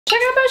Check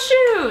out my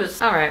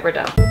shoes. All right, we're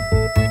done.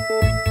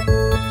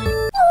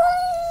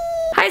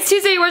 Hi, it's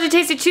Tuesday. You're watching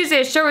Tasty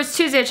Tuesday. Sure, it's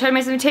Tuesday. I try to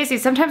make something tasty.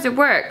 Sometimes it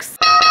works.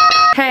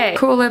 Hey,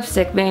 cool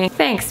lipstick me.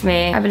 Thanks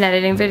me. I've been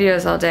editing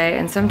videos all day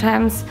and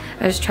sometimes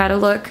I just try to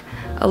look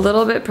a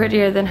little bit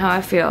prettier than how I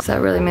feel. So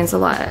that really means a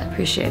lot. I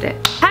appreciate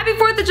it. Happy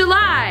 4th of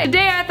July!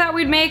 Today I thought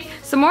we'd make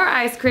some more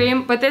ice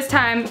cream, but this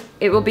time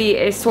it will be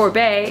a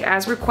sorbet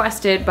as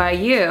requested by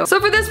you. So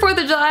for this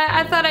 4th of July,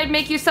 I thought I'd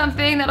make you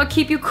something that'll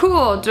keep you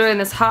cool during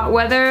this hot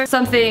weather.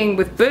 Something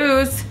with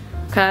booze,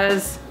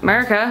 cause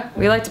America,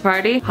 we like to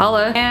party,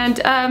 holla.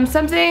 And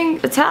something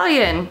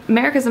Italian.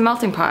 America's a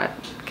melting pot,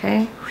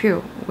 okay?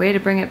 Phew, way to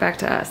bring it back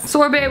to us.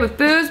 Sorbet with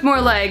booze,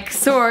 more like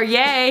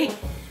yay.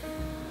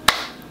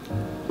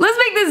 Let's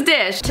make this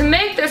dish. To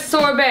make this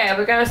sorbet,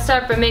 we gotta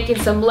start by making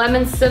some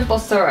lemon simple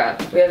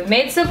syrup. We have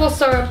made simple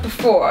syrup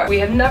before. We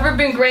have never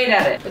been great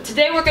at it, but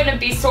today we're gonna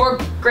be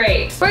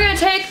great. We're gonna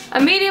take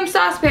a medium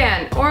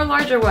saucepan or a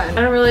larger one.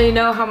 I don't really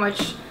know how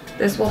much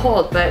this will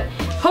hold, but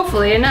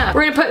hopefully enough.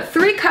 We're gonna put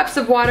 3 cups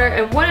of water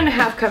and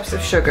 1.5 cups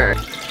of sugar.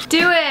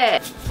 Do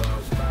it!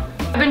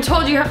 I've been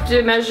told you have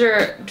to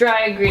measure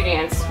dry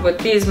ingredients with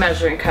these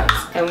measuring cups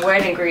and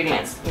wet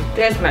ingredients with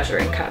this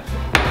measuring cup.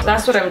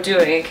 That's what I'm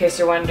doing in case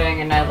you're wondering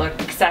and I look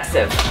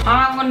excessive.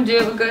 I'm gonna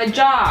do a good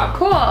job.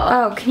 Cool.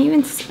 Oh, can you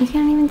even see? You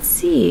can't even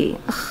see.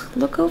 Ugh,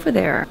 look over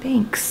there.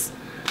 Thanks.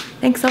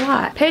 Thanks a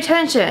lot. Pay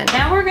attention.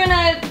 Now we're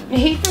gonna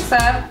heat this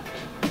up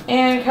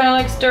and kind of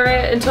like stir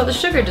it until the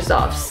sugar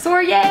dissolves. So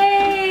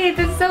yay!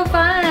 This is so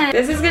fun.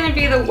 This is gonna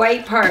be the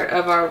white part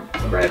of our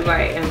red,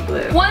 white, and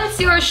blue. Once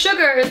your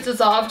sugar is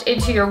dissolved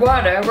into your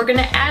water, we're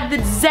gonna add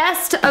the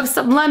zest of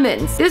some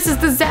lemons. This is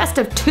the zest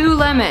of 2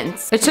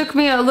 lemons. It took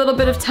me a little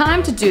bit of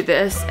time to do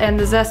this, and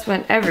the zest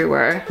went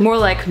everywhere. More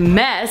like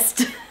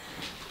messed.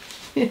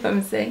 You know what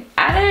I'm saying?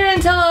 Add it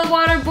until the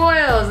water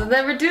boils and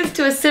then reduce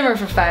to a simmer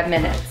for 5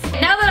 minutes.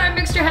 Now that our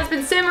mixture has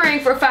been simmering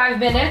for 5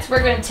 minutes,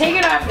 we're gonna take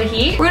it off the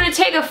heat. We're gonna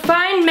take a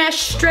fine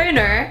mesh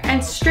strainer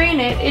and strain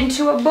it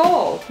into a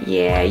bowl.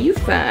 Yeah, you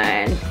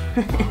fine.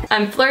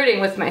 I'm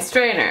flirting with my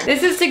strainer.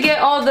 This is to get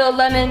all the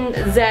lemon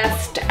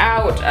zest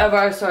out of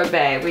our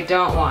sorbet. We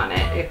don't want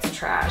it. It's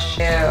trash.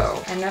 Ew.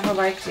 I never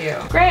liked you.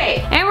 Great.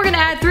 And we're gonna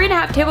add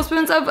 3.5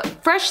 tablespoons of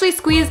freshly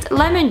squeezed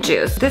lemon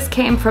juice. This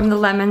came from the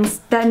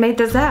lemons that made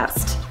the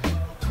zest.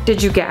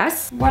 Did you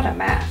guess? What a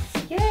mess.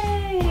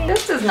 Yay.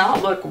 This does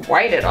not look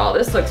white at all.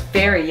 This looks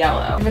very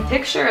yellow. In the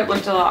picture, it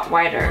looked a lot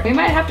whiter. We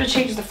might have to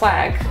change the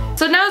flag.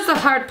 So now's the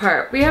hard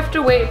part. We have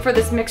to wait for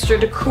this mixture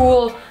to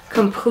cool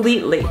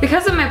completely.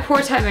 Because of my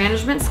poor time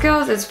management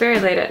skills, it's very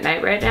late at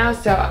night right now,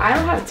 so I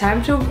don't have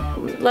time to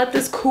let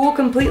this cool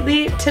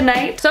completely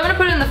tonight. So I'm gonna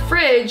put it in the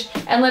fridge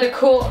and let it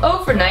cool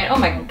overnight. Oh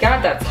my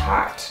god, that's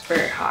hot.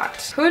 Very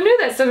hot. Who knew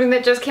that something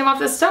that just came off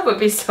the stove would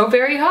be so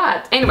very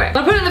hot? Anyway, I'm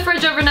gonna put it in the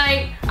fridge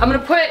overnight. I'm gonna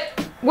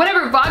put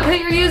whatever vodka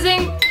you're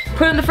using,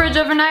 put it in the fridge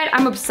overnight.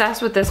 I'm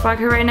obsessed with this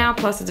vodka right now,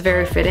 plus it's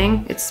very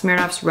fitting. It's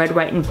Smirnoff's Red,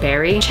 White, and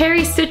Berry.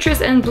 Cherry, citrus,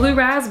 and blue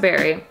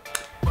raspberry.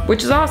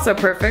 Which is also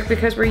perfect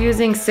because we're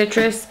using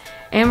citrus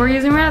and we're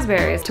using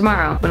raspberries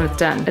tomorrow when it's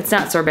done. It's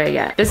not sorbet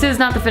yet. This is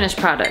not the finished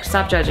product.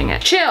 Stop judging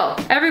it. Chill,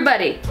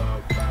 everybody.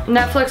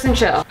 Netflix and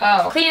chill.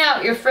 Oh, clean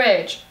out your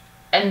fridge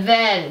and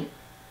then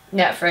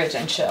Netflix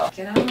and chill.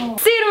 Get out.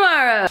 See you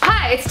tomorrow.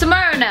 Hi, it's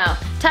tomorrow now.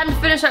 Time to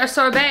finish our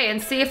sorbet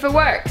and see if it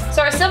works.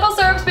 So our simple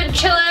syrup's been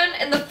chilling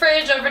in the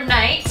fridge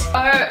overnight.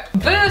 Our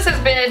booze has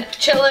been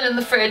chilling in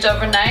the fridge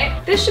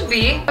overnight. This should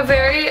be a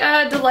very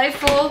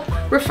delightful,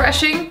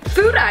 refreshing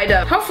food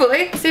item.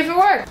 Hopefully, see if it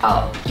works.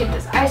 Oh, get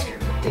this ice cream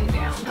thing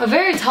down. A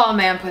very tall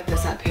man put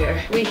this up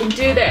here. We can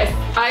do this.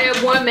 I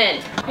am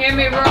woman. Hear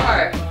me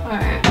roar. All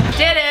right,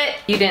 did it.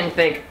 You didn't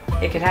think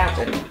it could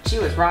happen. She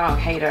was wrong,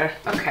 hater.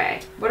 Okay,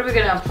 what are we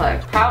gonna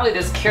unplug? Probably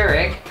this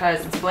Keurig,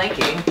 because it's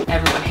blinking.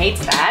 Everyone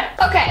hates that.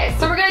 Okay,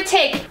 so we're gonna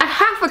take a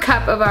 1/2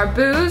 cup of our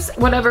booze,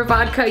 whatever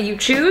vodka you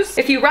choose.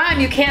 If you rhyme,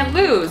 you can't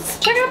lose.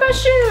 Check out my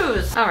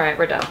shoes. All right,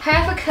 we're done.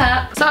 1/2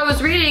 cup. So I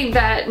was reading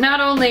that not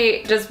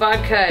only does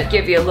vodka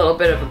give you a little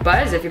bit of a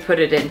buzz if you put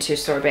it into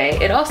sorbet,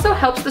 it also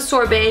helps the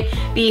sorbet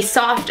be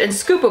soft and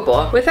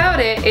scoopable. Without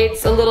it,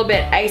 it's a little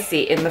bit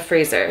icy in the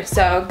freezer.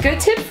 So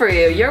good tip for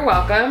you, you're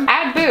welcome.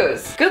 Add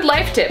booze. Good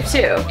life tip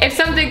too. If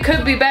something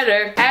could be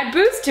better, add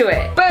booze to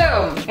it.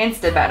 Boom,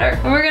 insta better.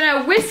 And we're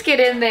gonna whisk it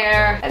in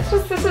there. It's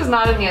just, this is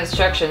not in the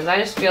instructions. I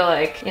just feel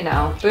like, you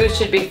know, booze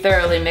should be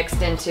thoroughly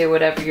mixed into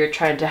whatever you're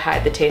trying to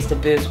hide the taste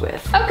of booze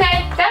with.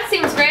 Okay, that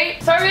seems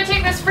great. So I'm gonna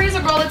take this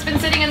freezer bowl that's been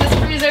sitting in this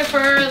freezer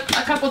for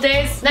a couple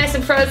days, nice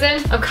and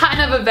frozen. I'm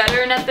kind of a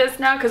veteran at this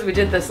now because we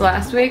did this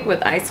last week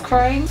with ice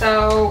cream.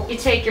 So you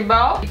take your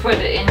bowl, you put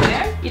it in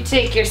there. You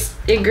take your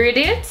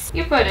ingredients,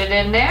 you put it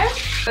in there.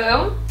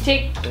 Boom.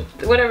 Take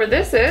whatever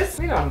this is.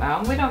 We don't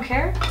know. We don't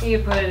care. You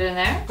put it in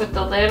there. Put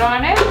the lid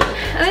on it.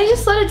 And then you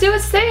just let it do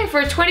its thing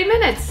for 20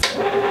 minutes.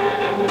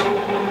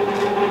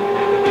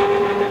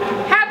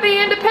 Happy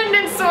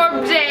Independence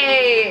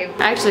Sorbet!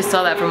 I actually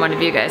stole that from one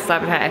of you guys.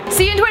 Stop it. Hi.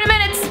 See you in 20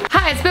 minutes. Hi.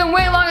 Hi, it's been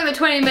way longer than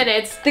 20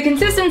 minutes. The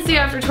consistency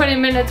after 20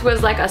 minutes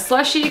was like a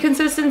slushy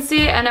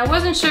consistency, and I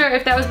wasn't sure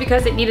if that was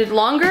because it needed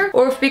longer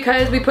or if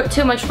because we put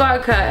too much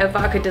vodka and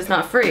vodka does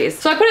not freeze.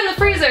 So I put it in the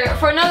freezer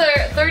for another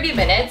 30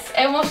 minutes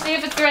and we'll see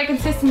if it's the right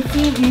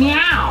consistency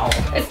now.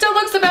 It still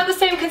looks about the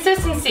same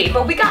consistency,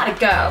 but we gotta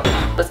go.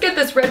 Let's get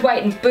this red,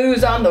 white, and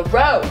booze on the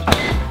road.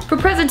 For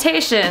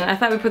presentation, I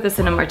thought we put this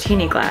in a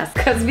martini glass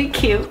because we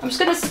cute. I'm just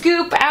gonna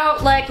scoop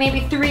out like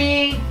maybe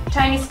 3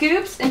 tiny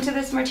scoops into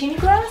this martini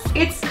glass.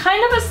 It's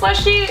kind of a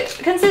slushy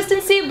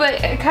consistency, but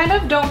I kind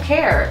of don't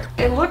care.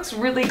 It looks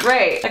really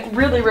great, like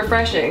really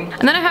refreshing.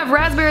 And then I have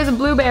raspberries and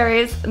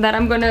blueberries that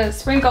I'm gonna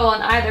sprinkle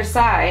on either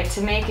side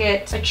to make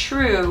it a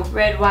true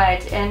red,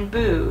 white, and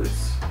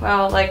booze.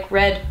 Well, like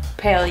red,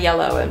 pale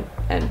yellow,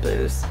 and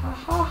blues. Ha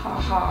ha ha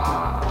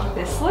ha.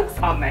 This looks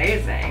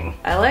amazing.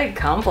 I like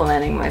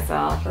complimenting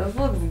myself. This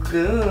looks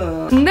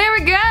good. And there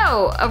we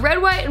go! A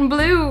red, white, and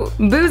blue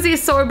boozy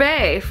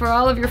sorbet for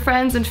all of your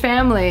friends and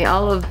family.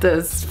 All of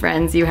those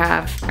friends you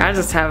have. I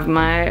just have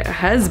my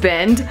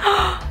husband.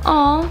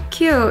 Aw,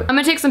 cute. I'm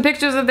gonna take some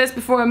pictures of this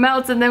before it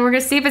melts and then we're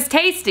gonna see if it's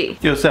tasty.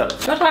 Yo, what's up?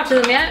 Don't talk to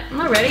them yet. I'm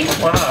not ready.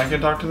 Why not? I can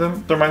talk to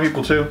them. They're my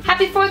people too.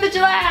 Happy 4th of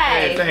July!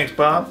 Hey, thanks,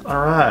 Bob.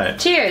 All right.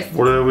 Cheers.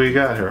 What do we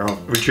got here? Oh,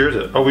 we cheers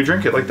it. Oh, we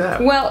drink it like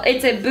that. Well,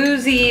 it's a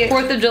boozy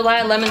 4th of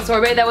July lemon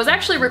sorbet that was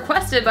actually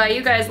requested by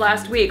you guys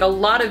last week. A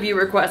lot of you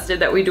requested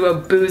that we do a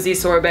boozy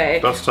sorbet.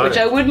 That's tight. Which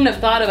I wouldn't have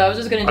thought of. I was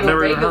just gonna do a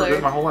regular. I've never even heard of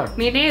it my whole life.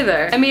 Me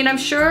neither. I mean, I'm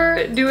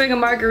sure doing a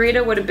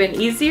margarita would have been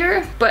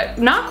easier, but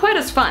not quite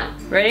as fun.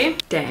 Ready?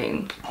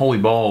 Dang. Holy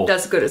balls.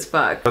 That's good as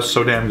fuck. That's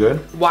so damn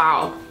good.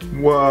 Wow.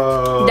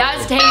 Whoa.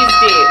 That's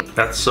tasty.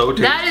 That's so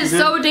tasty. That is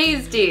so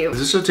tasty. Is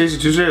this a Tasty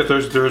Tuesday or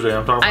Thursday?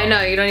 I'm talking about. I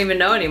know, you don't even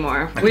know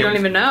anymore. We don't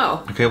even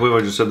know. I can't believe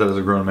I just said that as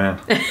a grown man.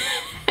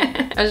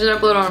 I should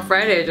upload on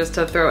Friday just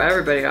to throw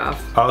everybody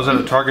off. I was at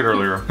a Target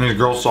earlier and these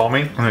girls saw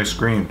me and they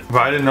screamed. But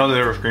I didn't know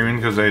they were screaming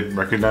because they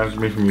recognized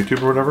me from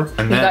YouTube or whatever.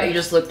 And You then, thought you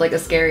just looked like a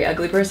scary,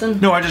 ugly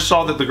person? no, I just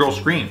saw that the girl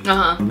screamed.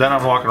 Then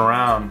I'm walking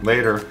around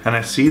later and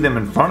I see them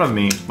in front of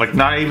me, like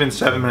not even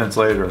 7 minutes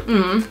later,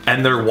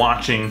 and they're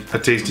watching a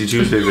Tasty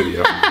Tuesday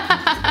video.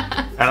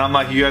 And I'm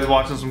like, you guys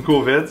watching some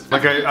cool vids?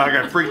 Like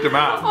I freaked them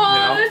out,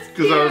 Oh,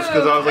 you know?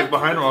 Because I was like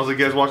behind them. I was like,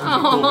 you guys watching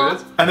some cool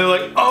vids? And they're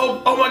like,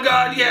 oh my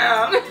God,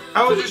 yeah.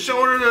 I was just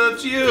showing her that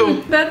it's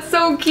you. That's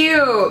so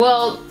cute.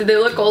 Well, did they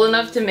look old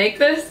enough to make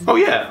this? Oh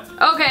yeah.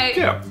 Okay.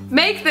 Yeah.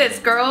 Make this,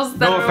 girls.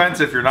 No offense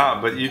if you're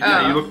not, but you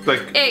look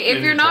like. Hey,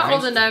 if you're not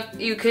old enough,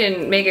 you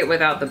can make it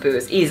without the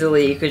booze.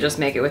 Easily, you could just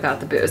make it without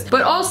the booze.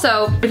 But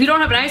also, if you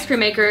don't have an ice cream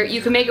maker,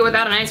 you can make it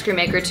without an ice cream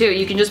maker too.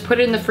 You can just put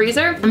it in the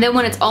freezer, and then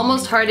when it's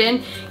almost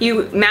hardened,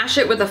 you mash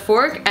it with a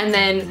fork, and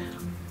then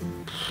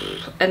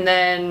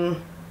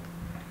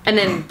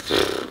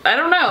I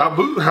don't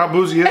know. How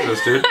boozy is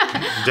this, dude?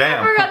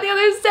 Damn. I forgot the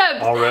other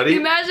steps. Already?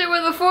 You mash it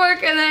with a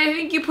fork and then I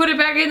think you put it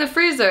back in the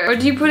freezer. Or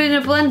do you put it in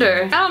a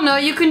blender? I don't know,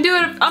 you can do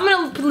it. I'm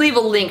gonna leave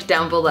a link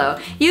down below.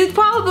 You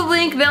follow the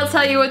link, they'll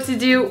tell you what to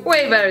do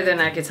way better than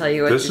I can tell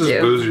you what to do. This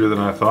is boozier than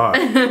I thought.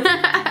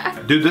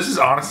 Dude, this is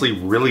honestly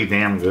really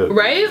damn good.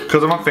 Right?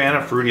 Because I'm a fan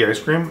of fruity ice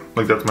cream.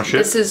 Like that's my shit.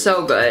 This is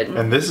so good.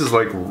 And this is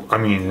like, I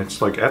mean,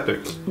 it's like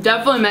epic.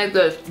 Definitely make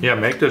this. Yeah,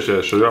 make this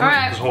shit. So I'm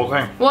making this whole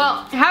thing.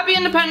 Well, happy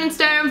Independence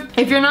Day.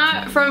 If you're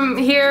not from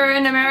here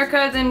in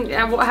America, then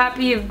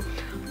happy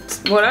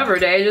whatever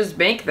day, just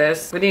make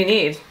this. What do you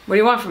need? What do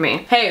you want from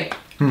me? Hey.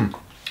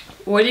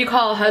 What do you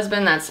call a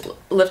husband that's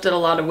lifted a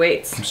lot of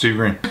weights? Steve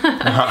Green.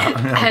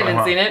 I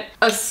haven't seen it.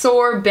 A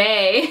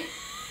sorbet.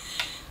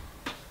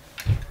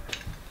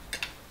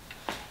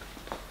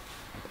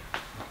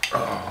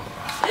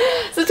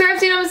 Subscribe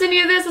so you don't miss any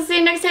of this. I'll see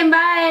you next time.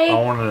 Bye. I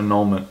want an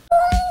annulment.